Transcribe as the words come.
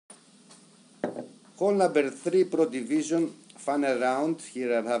Hole number 3 Pro Division final round.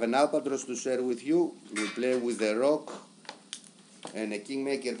 Here I have an albatross to share with you. We play with a rock and a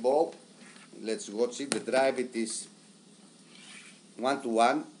kingmaker ball. Let's watch it. The drive it is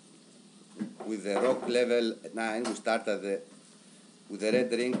 1-1 with the rock level 9. We start at with the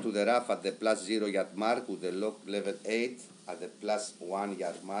red ring to the rough at the +0 yard mark, with the lock level 8 at the +1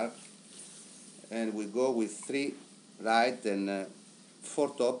 yard mark, and we go with 3 right and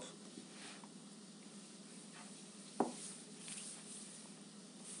 4 top.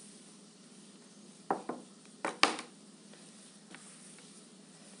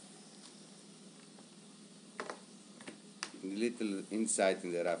 Little inside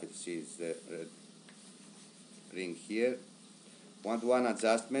in the rough, it sees the red ring here. 1-1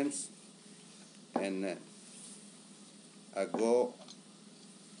 adjustments, and I go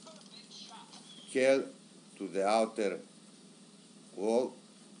curl to the outer wall,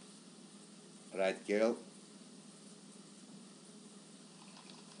 right curl.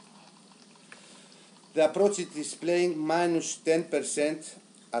 The approach it is playing minus 10%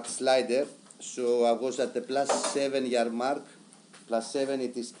 at slider. So I was at the +7 yard mark. +7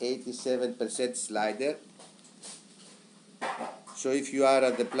 it is 87% slider. So if you are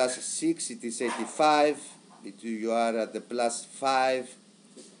at the +6 it is 85. If you are at the +5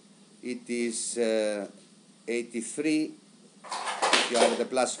 it is 83. If you are at the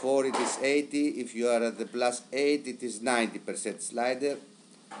 +4 it is 80. If you are at the +8 it is 90% slider.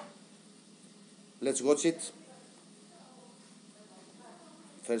 Let's watch it.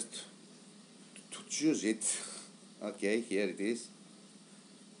 First, to choose it. Okay, here it is.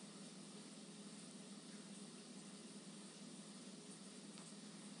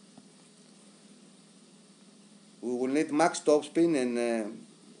 We will need max topspin and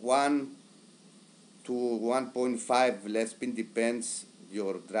 1 to 1.5 left spin, depends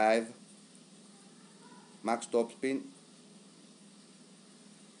your drive. Max topspin.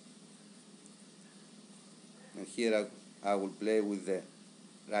 And here I will play with the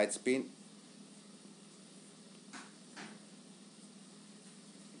right spin.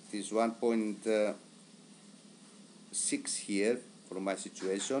 It is 1.6 here for my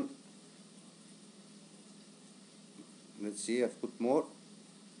situation. Let's see, I've put more.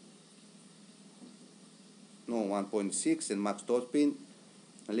 No, 1.6 and max topspin.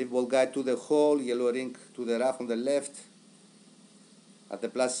 I leave ball guide to the hole, yellow ring to the rough on the left. At the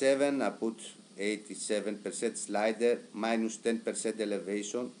 +7 I put 87% slider, minus 10%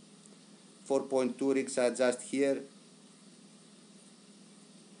 elevation. 4.2 rigs I adjust here.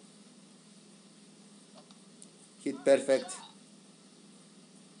 Hit perfect.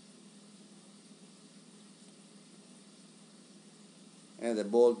 And the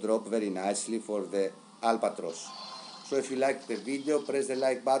ball dropped very nicely for the albatross. So if you liked the video, press the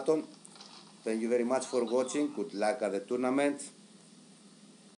like button. Thank you very much for watching. Good luck at the tournament.